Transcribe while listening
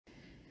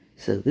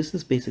So this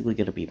is basically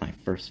going to be my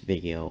first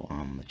video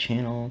on the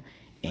channel,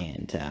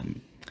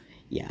 and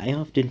yeah, I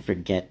often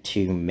forget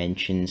to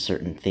mention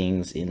certain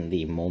things in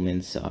the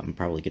moment, so I'm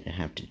probably going to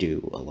have to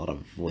do a lot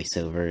of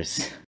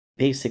voiceovers.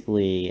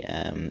 Basically,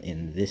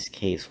 in this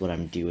case, what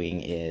I'm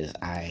doing is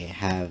I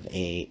have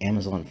a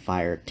Amazon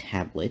Fire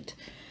tablet.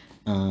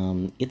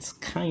 It's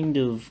kind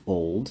of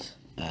old.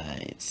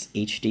 It's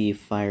HD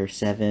Fire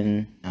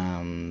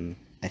 7.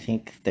 I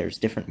think there's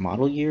different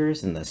model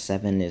years, and the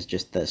 7 is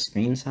just the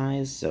screen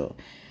size, so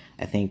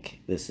I think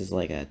this is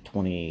like a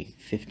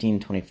 2015,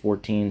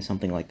 2014,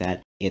 something like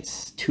that.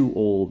 It's too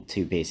old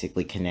to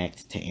basically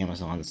connect to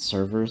Amazon's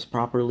servers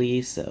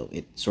properly, so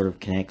it sort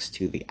of connects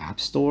to the App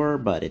Store,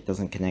 but it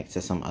doesn't connect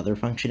to some other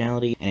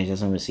functionality, and it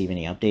doesn't receive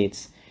any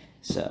updates.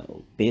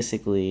 So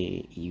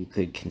basically, you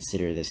could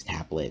consider this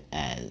tablet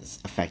as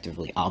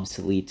effectively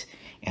obsolete.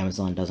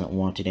 Amazon doesn't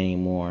want it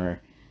anymore.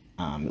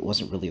 It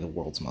wasn't really the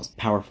world's most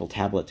powerful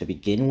tablet to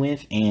begin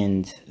with,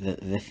 and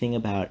the thing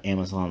about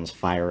Amazon's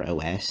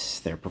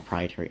FireOS, their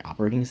proprietary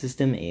operating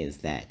system, is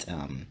that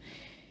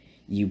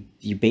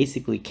you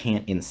basically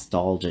can't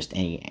install just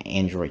any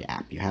Android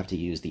app. You have to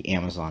use the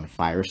Amazon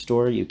Fire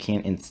Store. You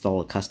can't install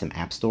a custom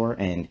app store,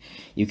 and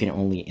you can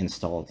only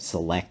install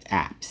select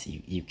apps.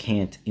 You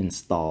can't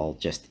install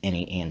just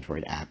any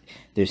Android app.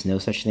 There's no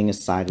such thing as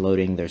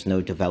sideloading. There's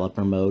no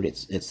developer mode.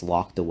 It's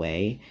locked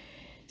away.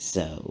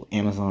 So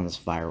Amazon's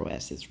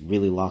FireOS is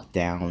really locked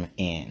down,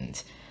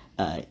 and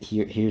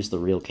here's the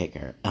real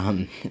kicker.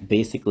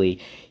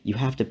 Basically, you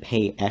have to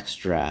pay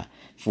extra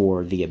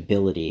for the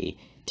ability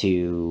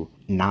to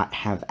not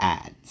have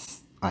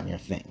ads on your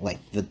thing. Like,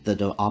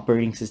 the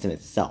operating system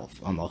itself,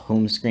 on the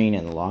home screen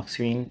and the lock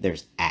screen,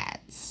 there's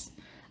ads.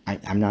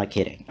 I'm not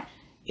kidding.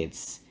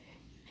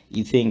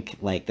 You think,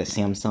 like, the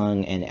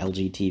Samsung and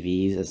LG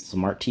TVs, as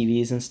smart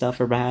TVs and stuff,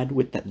 are bad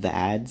with the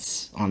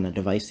ads on the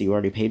device that you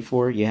already paid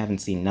for? You haven't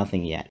seen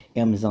nothing yet.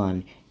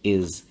 Amazon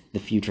is the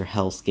future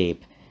hellscape,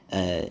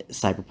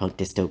 cyberpunk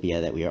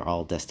dystopia that we are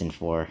all destined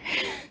for.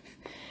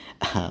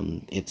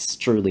 It's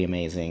truly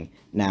amazing.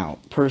 Now,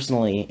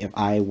 personally, if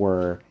I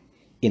were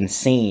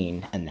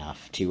insane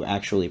enough to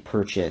actually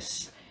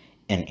purchase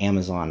an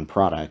Amazon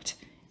product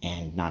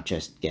and not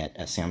just get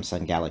a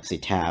Samsung Galaxy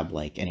Tab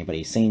like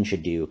anybody sane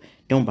should do,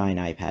 don't buy an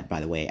iPad, by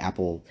the way.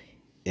 Apple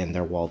in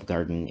their walled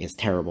garden is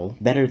terrible.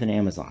 Better than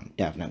Amazon,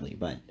 definitely,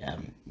 but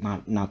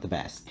not the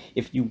best.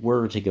 If you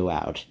were to go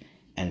out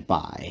and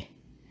buy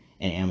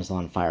an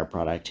Amazon Fire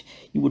product,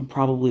 you would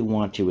probably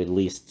want to at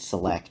least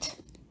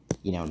select,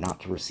 you know, not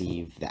to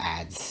receive the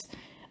ads.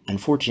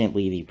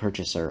 Unfortunately, the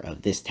purchaser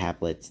of this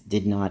tablet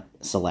did not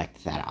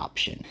select that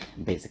option.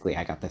 Basically,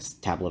 I got this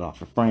tablet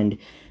off a friend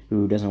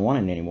who doesn't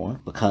want it anymore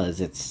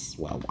because it's,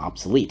 well,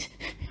 obsolete.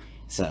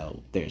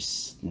 So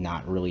there's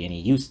not really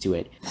any use to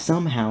it.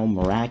 Somehow,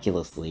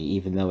 miraculously,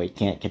 even though it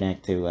can't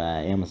connect to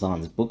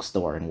Amazon's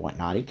bookstore and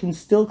whatnot, it can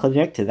still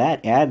connect to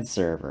that ad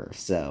server.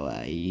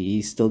 So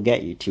you still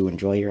get you to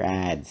enjoy your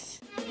ads.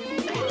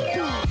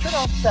 Turn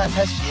off that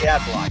pesky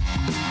ad block.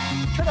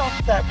 Turn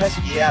off that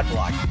pesky ad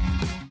block.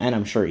 And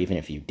I'm sure even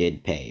if you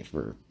did pay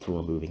for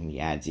removing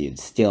the ads, you'd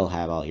still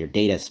have all your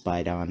data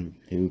spied on.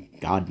 Who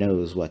God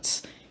knows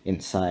what's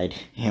inside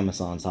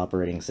Amazon's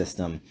operating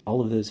system.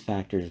 All of those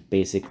factors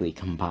basically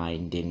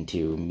combined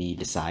into me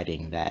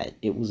deciding that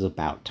it was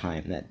about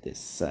time that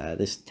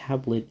this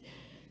tablet,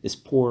 this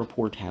poor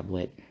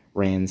tablet,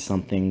 ran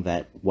something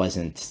that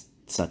wasn't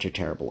such a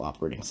terrible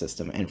operating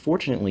system. And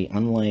fortunately,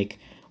 unlike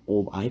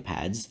old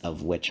iPads,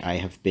 of which I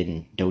have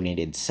been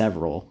donated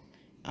several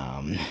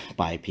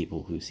by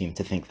people who seem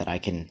to think that I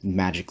can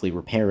magically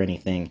repair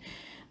anything,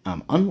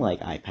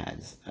 unlike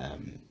iPads,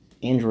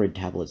 Android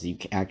tablets, you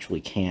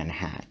actually can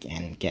hack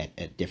and get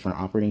a different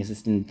operating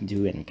system to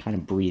do it and kind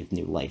of breathe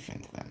new life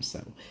into them.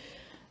 So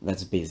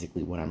that's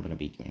basically what I'm going to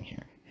be doing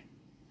here.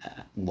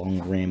 Long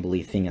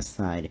rambly thing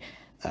aside,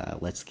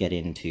 let's get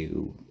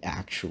into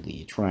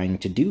actually trying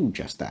to do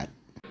just that.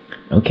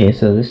 Okay,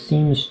 so this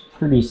seems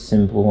pretty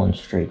simple and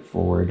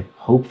straightforward,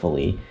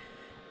 hopefully.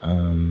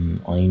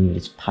 All you need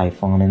is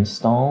Python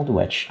installed,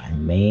 which I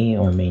may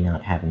or may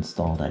not have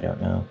installed, I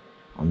don't know,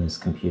 on this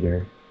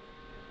computer.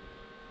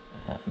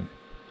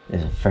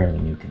 This is a fairly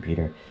new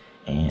computer,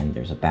 and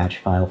there's a batch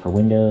file for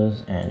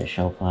Windows and a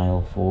shell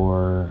file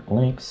for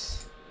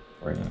Linux.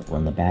 We're going to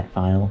run the bat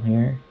file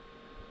here.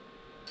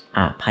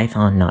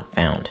 Python not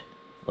found.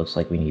 Looks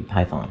like we need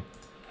Python.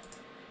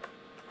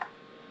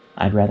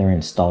 I'd rather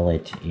install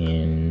it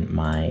in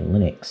my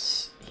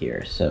Linux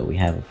here. So we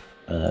have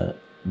a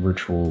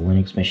virtual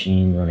Linux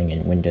machine running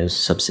in Windows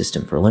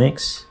subsystem for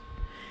Linux,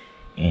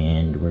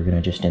 and we're going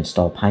to just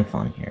install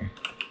Python here.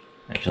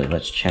 Actually,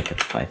 let's check if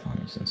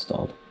Python is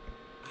installed.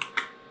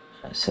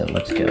 So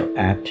let's go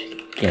apt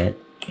get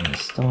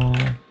install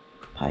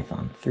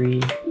Python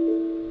 3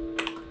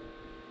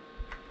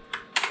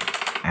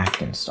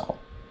 apt install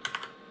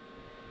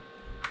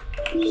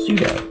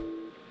sudo.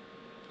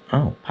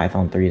 Oh,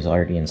 Python 3 is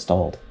already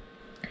installed.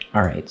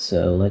 Alright,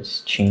 so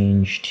let's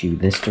change to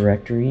this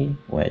directory,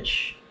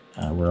 which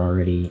we're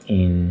already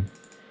in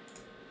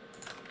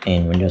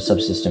Windows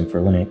subsystem for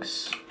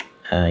Linux.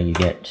 you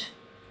get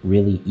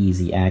really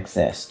easy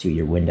access to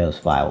your Windows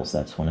files.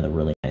 That's one of the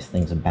really nice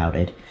things about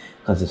it,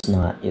 because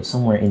it's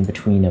somewhere in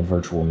between a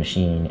virtual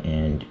machine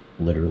and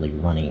literally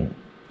running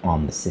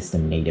on the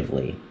system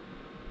natively.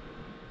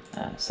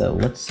 So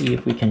let's see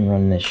if we can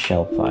run this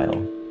shell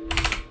file.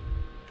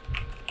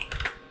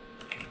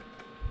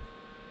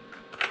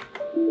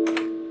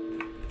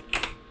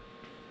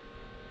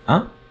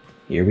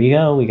 Here we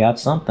go, we got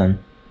something.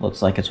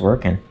 Looks like it's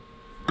working.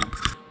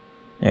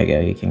 There you go,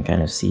 you can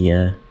kind of see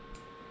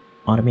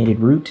automated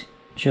root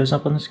shows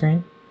up on the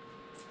screen.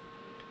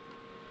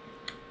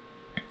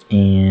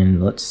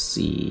 And let's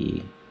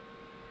see.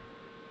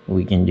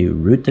 We can do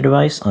root the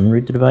device,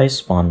 unroot the device,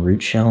 spawn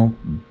root shell,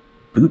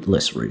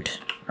 bootless root.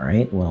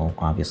 Alright, well,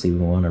 obviously we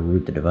want to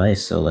root the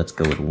device, so let's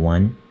go with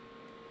 1.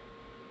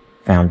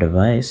 Found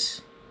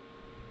device.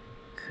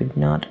 Could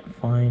not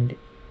find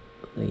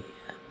the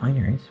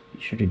binaries.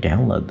 Be sure to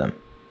download them.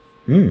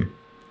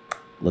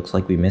 Looks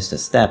like we missed a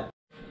step.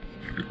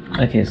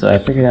 Okay, so I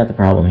figured out the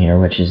problem here,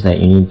 which is that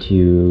you need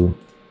to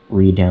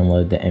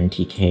re-download the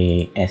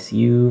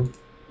MTK-SU,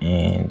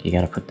 and you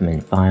gotta put them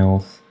in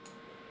files.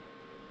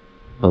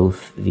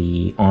 Both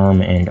the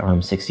ARM and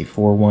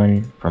ARM64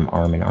 one, from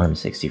ARM and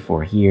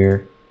ARM64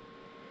 here,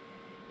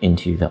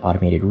 into the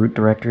automated root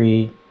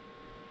directory,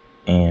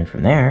 and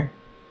from there,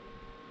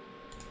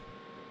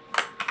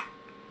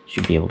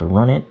 should be able to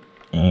run it,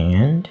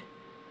 and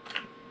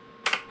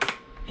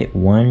hit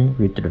 1,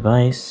 root the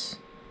device.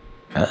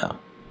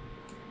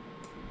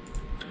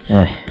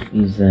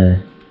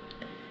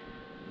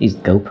 These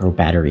GoPro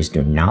batteries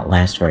do not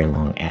last very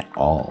long at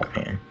all,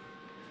 man.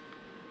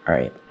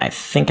 Alright, I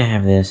think I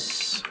have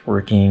this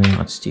working.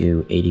 Let's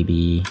do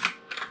ADB,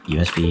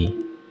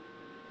 USB.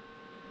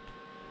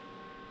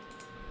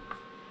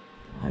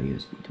 Have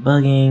USB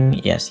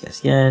debugging. Yes,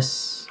 yes,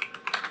 yes.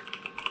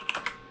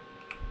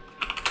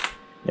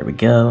 There we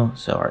go.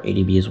 So our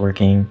ADB is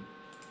working.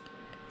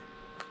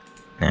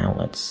 Now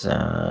let's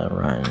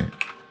run.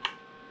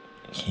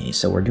 Okay,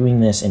 so we're doing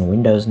this in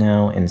Windows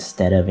now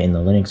instead of in the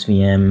Linux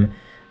VM,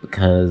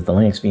 because the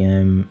Linux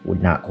VM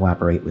would not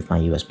cooperate with my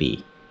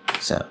USB.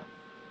 So,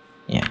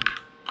 yeah.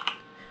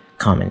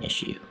 Common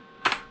issue.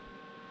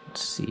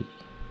 Let's see.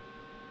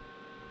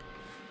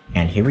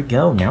 And here we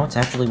go. Now it's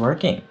actually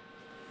working.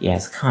 Yeah,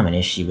 it's a common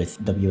issue with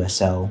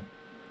WSL,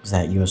 is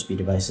that USB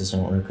devices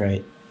don't work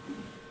right.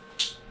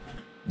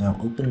 Now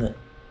open the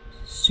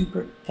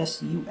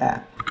SuperSU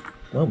app.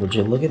 Oh, would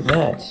you look at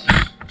that?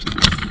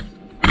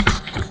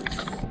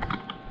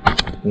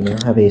 We now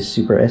have a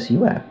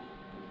SuperSU app.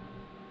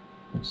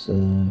 Let's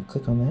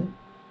click on that.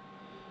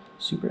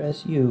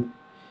 SuperSU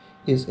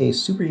is a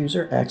super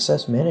user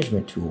access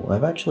management tool.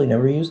 I've actually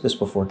never used this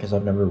before because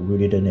I've never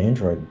rooted an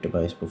Android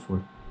device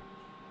before.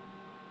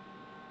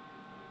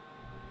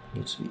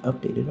 Needs to be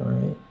updated,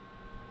 alright.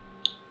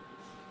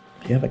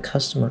 If you have a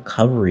custom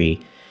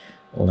recovery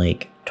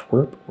like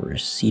twerp or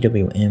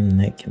CWM,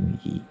 that can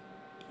be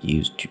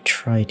used to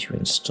try to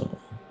install.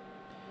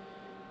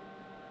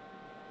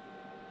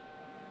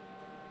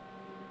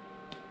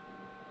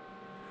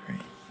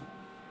 Alright.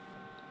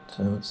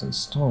 So it's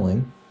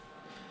installing,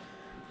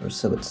 or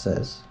so it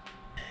says.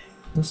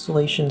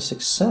 Installation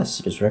success.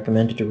 It is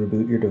recommended to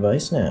reboot your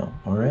device now.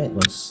 Alright,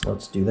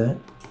 let's do that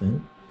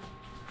then.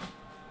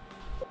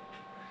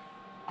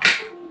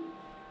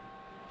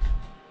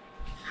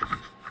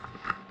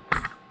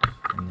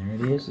 And there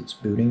it is, it's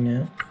booting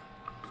now.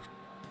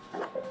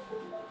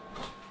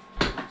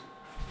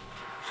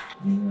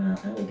 Meanwhile,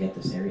 I will get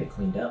this area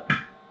cleaned up.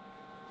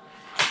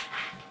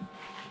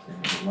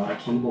 There's a lot of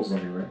cables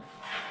everywhere.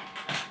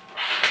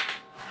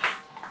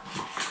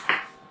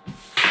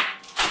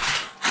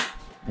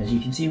 As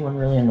you can see, one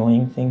really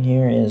annoying thing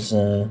here is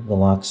the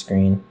lock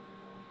screen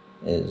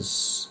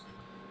it's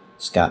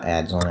got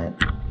ads on it.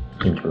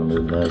 Need to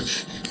remove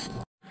those.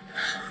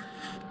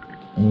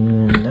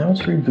 And now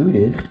it's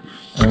rebooted.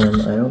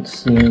 I don't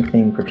see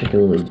anything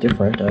particularly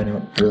different. I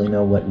don't really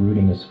know what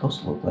rooting is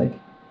supposed to look like.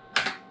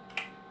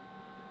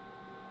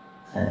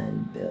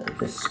 And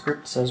the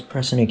script says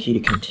press any key to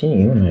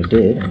continue, and I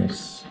did, and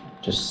it's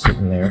just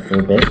sitting there for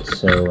a bit,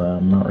 so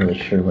I'm not really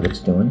sure what it's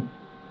doing.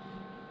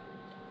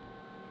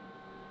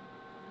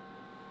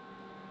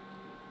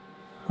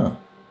 Huh.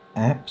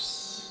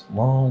 Apps,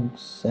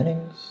 logs,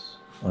 settings,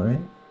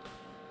 alright.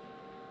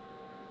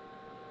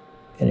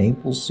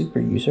 Enable super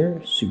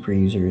user. Super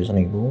user is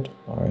enabled.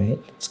 Alright,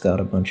 it's got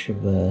a bunch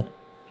of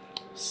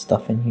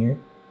stuff in here.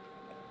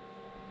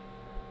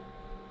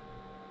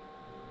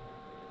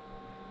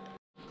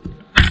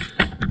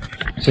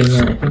 So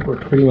yeah, I think we're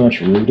pretty much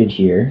rooted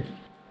here.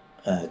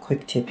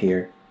 Quick tip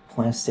here.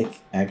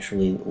 Plastic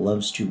actually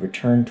loves to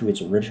return to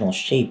its original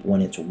shape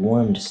when it's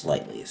warmed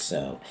slightly,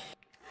 so...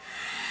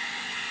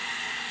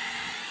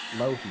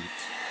 Low heat.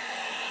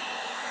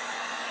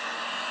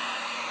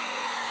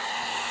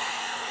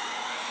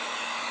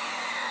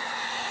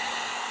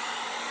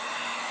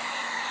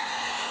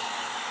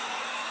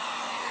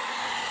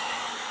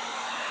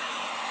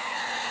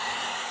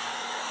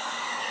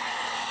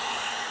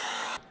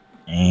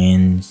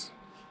 And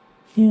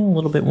yeah, a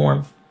little bit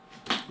warm.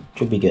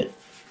 Should be good.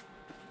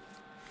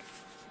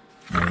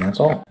 And that's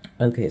all.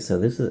 Okay, so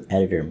this is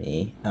editor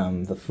me.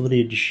 The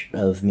footage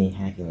of me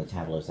hacking the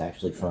tablet is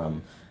actually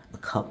from a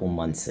couple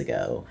months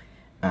ago.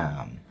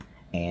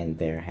 And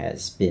there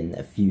has been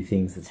a few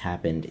things that's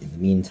happened in the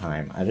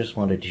meantime. I just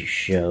wanted to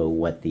show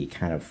what the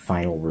kind of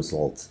final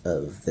result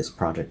of this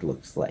project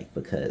looks like,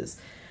 because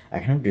I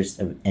kind of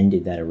just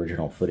ended that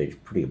original footage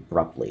pretty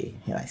abruptly,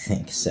 I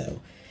think,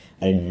 so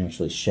I didn't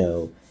actually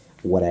show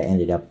what I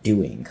ended up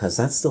doing, because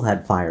that still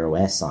had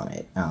FireOS on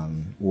it.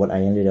 What I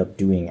ended up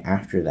doing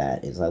after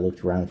that is I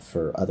looked around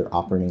for other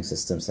operating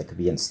systems that could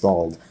be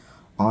installed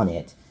on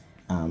it,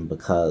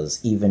 because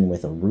even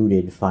with a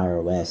rooted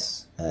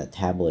FireOS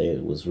tablet,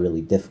 it was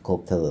really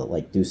difficult to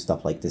like do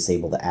stuff like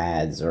disable the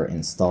ads or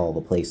install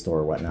the Play Store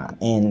or whatnot.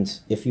 And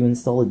if you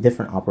install a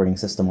different operating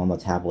system on the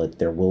tablet,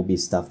 there will be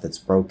stuff that's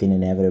broken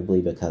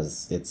inevitably,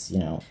 because it's, you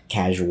know,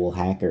 casual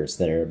hackers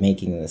that are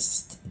making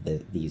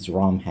these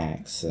ROM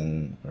hacks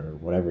and or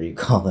whatever you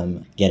call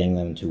them, getting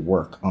them to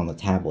work on the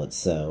tablet.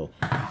 So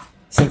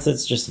since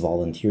it's just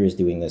volunteers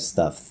doing this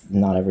stuff,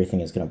 not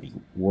everything is going to be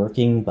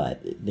working,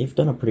 but they've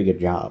done a pretty good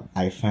job.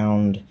 I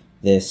found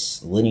this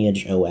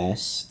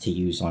LineageOS to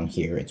use on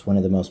here. It's one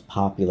of the most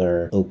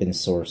popular open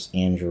source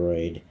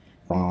Android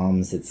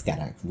ROMs. It's got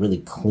a really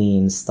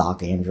clean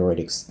stock Android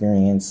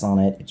experience on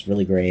it. It's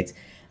really great.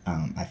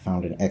 I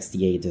found an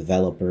XDA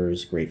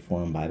developers, great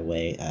forum by the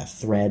way,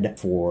 thread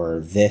for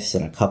this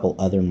and a couple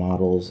other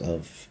models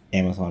of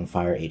Amazon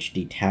Fire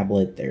HD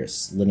tablet.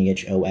 There's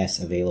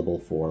LineageOS available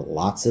for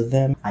lots of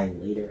them. I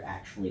later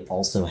actually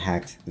also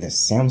hacked this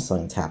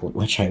Samsung tablet,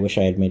 which I wish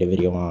I had made a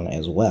video on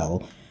as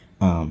well.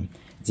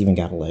 It's even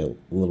got a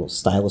little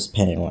stylus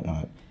pen and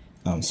whatnot.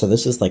 So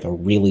this is like a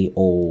really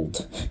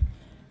old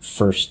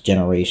first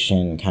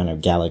generation kind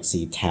of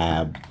Galaxy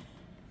Tab.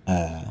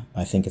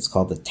 I think it's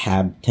called the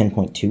Tab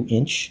 10.2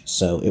 inch.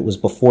 So it was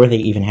before they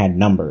even had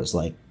numbers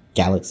like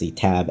Galaxy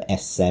Tab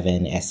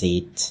S7,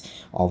 S8,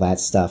 all that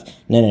stuff.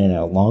 No,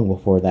 long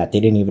before that. They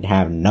didn't even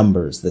have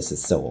numbers. This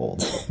is so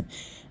old.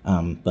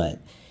 But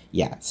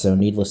yeah, so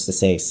needless to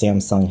say,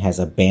 Samsung has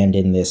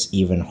abandoned this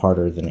even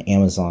harder than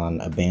Amazon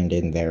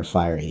abandoned their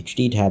Fire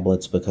HD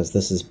tablets, because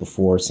this is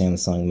before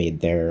Samsung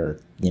made their,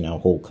 you know,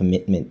 whole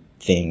commitment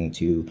thing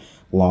to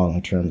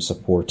long-term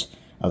support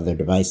of their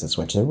devices,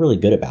 which they're really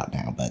good about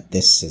now, but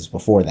this is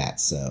before that,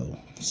 so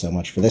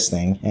much for this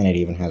thing. And it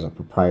even has a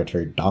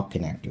proprietary dock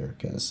connector,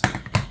 because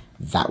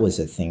that was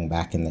a thing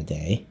back in the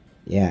day.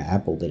 Yeah,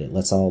 Apple did it.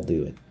 Let's all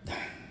do it.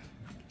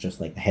 Just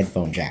like the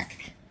headphone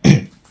jack.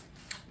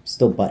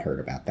 Still butthurt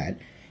about that.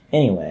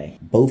 Anyway,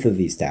 both of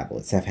these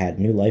tablets have had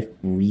new life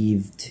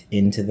breathed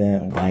into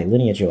them by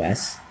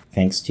LineageOS,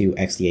 thanks to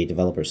XDA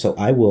developers. So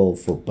I will,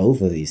 for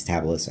both of these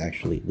tablets,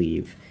 actually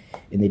leave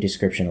in the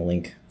description a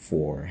link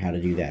for how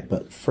to do that.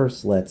 But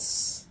first,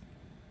 let's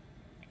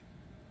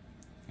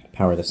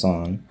power this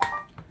on.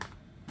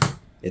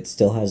 It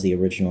still has the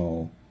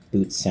original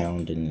boot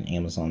sound and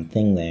Amazon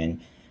thing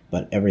then,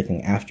 but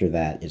everything after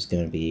that is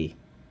going to be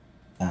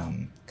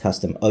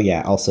custom. Oh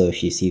yeah, also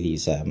if you see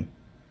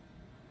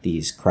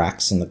these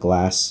cracks in the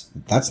glass,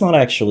 that's not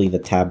actually the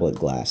tablet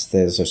glass.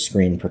 There's a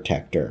screen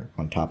protector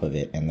on top of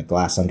it, and the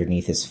glass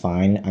underneath is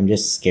fine. I'm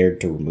just scared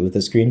to remove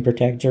the screen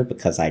protector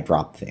because I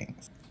drop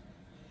things.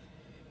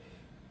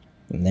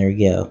 And there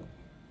you go.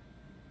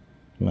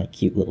 My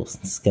cute little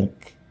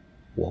skunk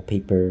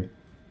wallpaper.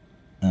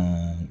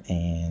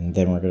 And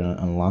then we're gonna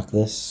unlock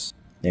this.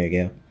 There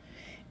you go.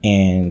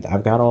 And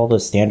I've got all the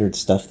standard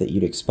stuff that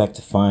you'd expect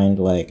to find.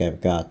 Like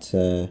I've got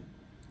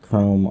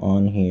Chrome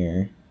on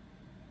here.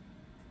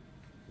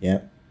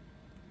 Yep.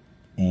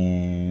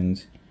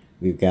 And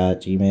we've got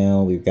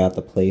Gmail, we've got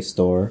the Play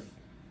Store.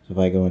 So if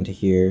I go into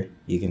here,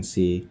 you can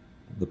see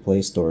the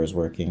Play Store is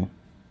working.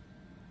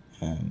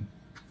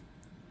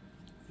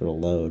 It'll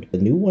load. The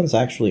new ones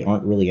actually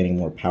aren't really any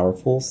more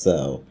powerful,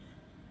 so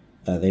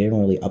they didn't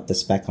really up the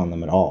spec on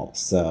them at all,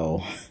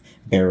 so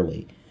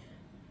barely.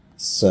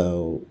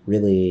 So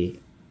really,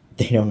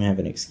 they don't have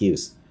an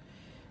excuse.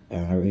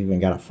 I've even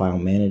got a file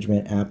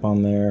management app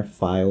on there,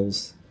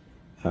 Files.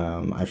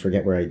 I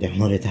forget where I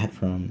downloaded that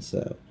from,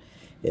 so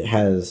it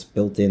has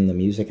built in the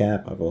music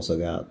app. I've also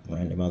got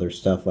random other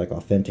stuff like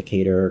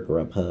Authenticator,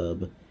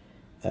 Grubhub,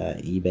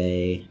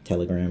 eBay,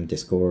 Telegram,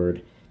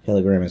 Discord.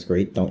 Telegram is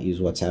great. Don't use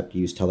WhatsApp,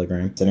 use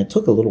Telegram. And it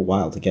took a little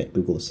while to get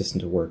Google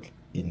Assistant to work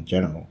in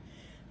general,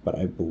 but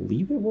I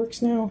believe it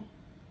works now.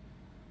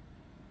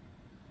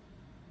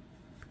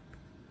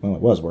 Well,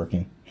 it was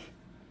working.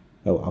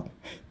 Oh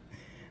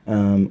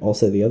well.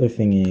 Also, the other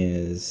thing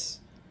is,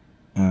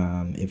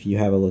 if you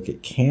have a look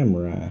at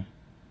camera,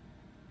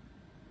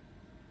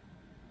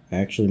 I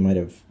actually might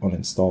have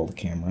uninstalled the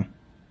camera.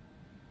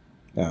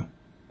 Oh,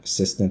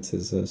 Assistant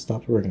has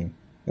stopped working.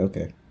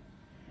 Okay.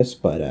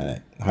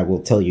 But I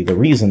will tell you the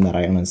reason that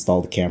I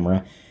uninstalled the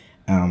camera,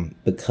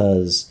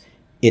 because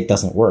it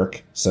doesn't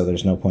work, so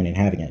there's no point in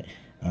having it.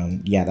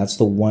 Yeah, that's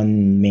the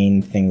one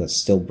main thing that's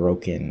still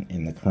broken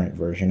in the current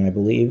version, I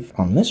believe.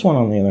 On this one,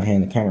 on the other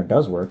hand, the camera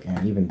does work,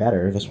 and even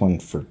better, this one,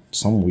 for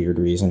some weird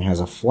reason, has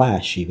a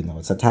flash, even though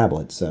it's a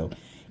tablet, so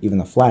even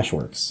the flash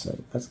works,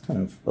 so that's kind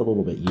of a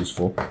little bit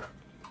useful.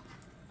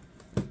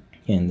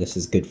 And this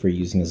is good for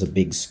using as a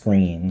big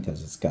screen,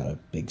 because it's got a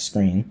big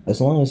screen.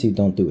 As long as you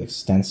don't do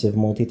extensive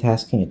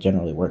multitasking, it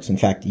generally works. In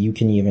fact, you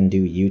can even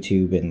do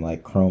YouTube and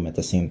like Chrome at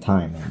the same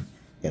time, and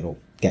it'll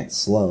get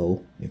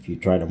slow if you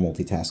try to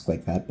multitask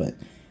like that. But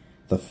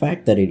the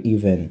fact that it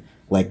even,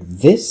 like,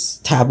 this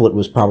tablet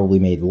was probably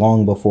made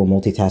long before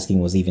multitasking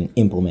was even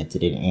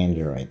implemented in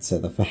Android, so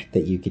the fact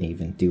that you can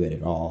even do it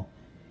at all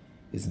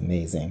is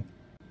amazing.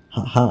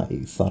 Haha,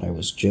 you thought I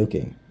was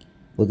joking.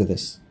 Look at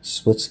this,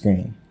 split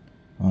screen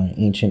on an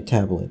ancient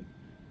tablet.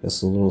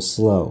 It's a little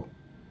slow,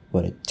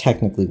 but it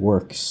technically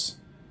works.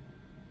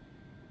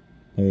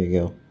 There you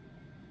go.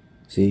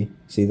 See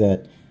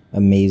that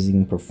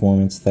amazing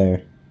performance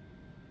there?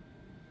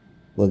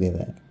 Look at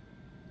that.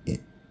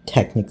 It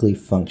technically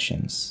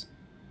functions.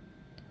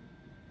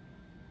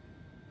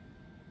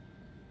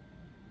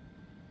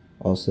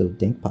 Also,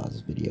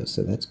 DinkPause video,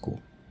 so that's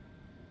cool.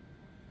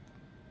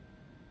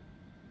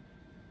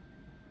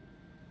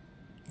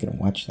 Gonna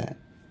watch that.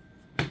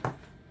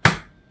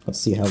 Let's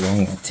see how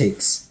long it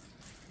takes.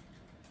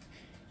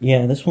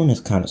 Yeah, this one is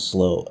kind of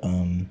slow.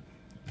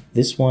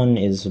 This one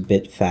is a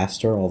bit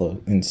faster,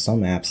 although in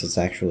some apps it's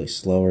actually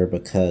slower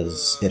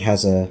because it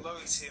has a...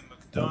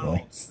 Oh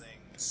boy.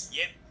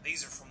 Yep,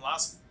 these are from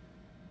last.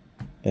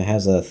 It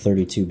has a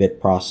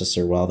 32-bit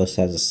processor, while this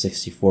has a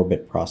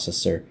 64-bit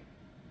processor.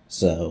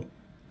 So,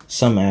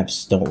 some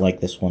apps don't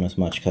like this one as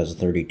much because of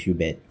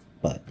 32-bit,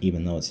 but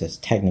even though it says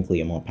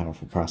technically a more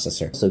powerful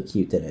processor. So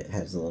cute that it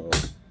has a little...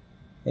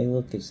 Hey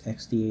look, it's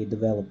XDA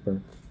developer.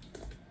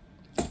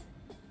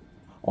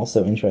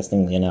 Also,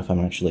 interestingly enough, I'm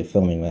actually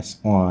filming this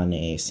on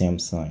a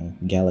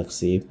Samsung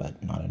Galaxy,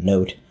 but not a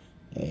Note,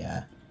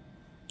 a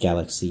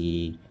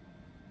Galaxy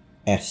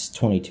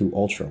S22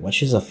 Ultra,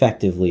 which is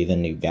effectively the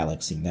new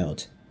Galaxy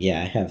Note.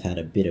 Yeah, I have had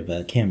a bit of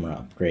a camera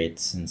upgrade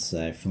since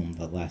I filmed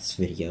the last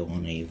video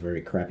on a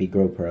very crappy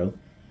GoPro.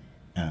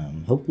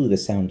 Hopefully the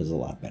sound is a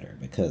lot better,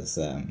 because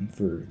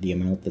for the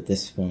amount that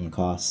this phone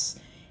costs,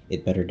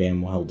 it better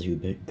damn well do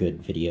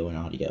good video and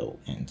audio,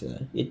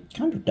 and it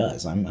kind of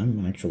does.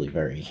 I'm actually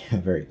very,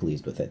 very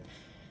pleased with it.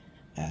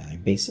 I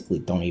basically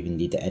don't even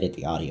need to edit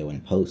the audio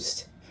in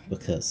post,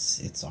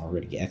 because it's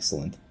already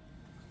excellent.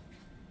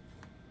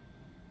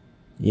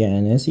 Yeah,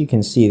 and as you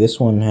can see, this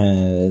one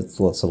has,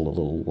 well, it's a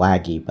little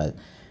laggy, but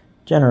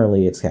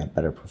generally it's got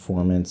better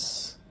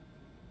performance.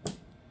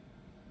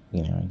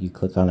 You know, you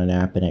click on an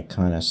app and it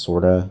kind of,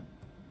 sort of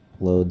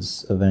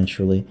loads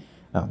eventually.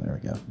 Oh, there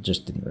we go.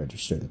 Just didn't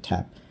register the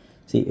tap.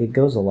 See, it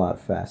goes a lot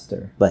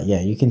faster. But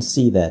yeah, you can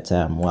see that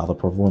while the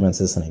performance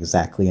isn't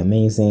exactly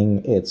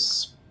amazing,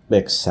 it's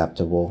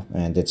acceptable,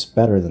 and it's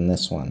better than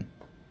this one.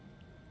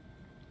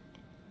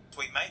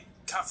 Sweet mate,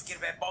 can't forget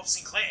about Bob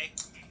Sinclair.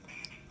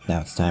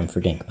 Now it's time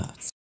for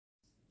DinkPause.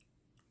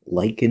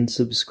 Like and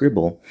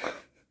subscribe.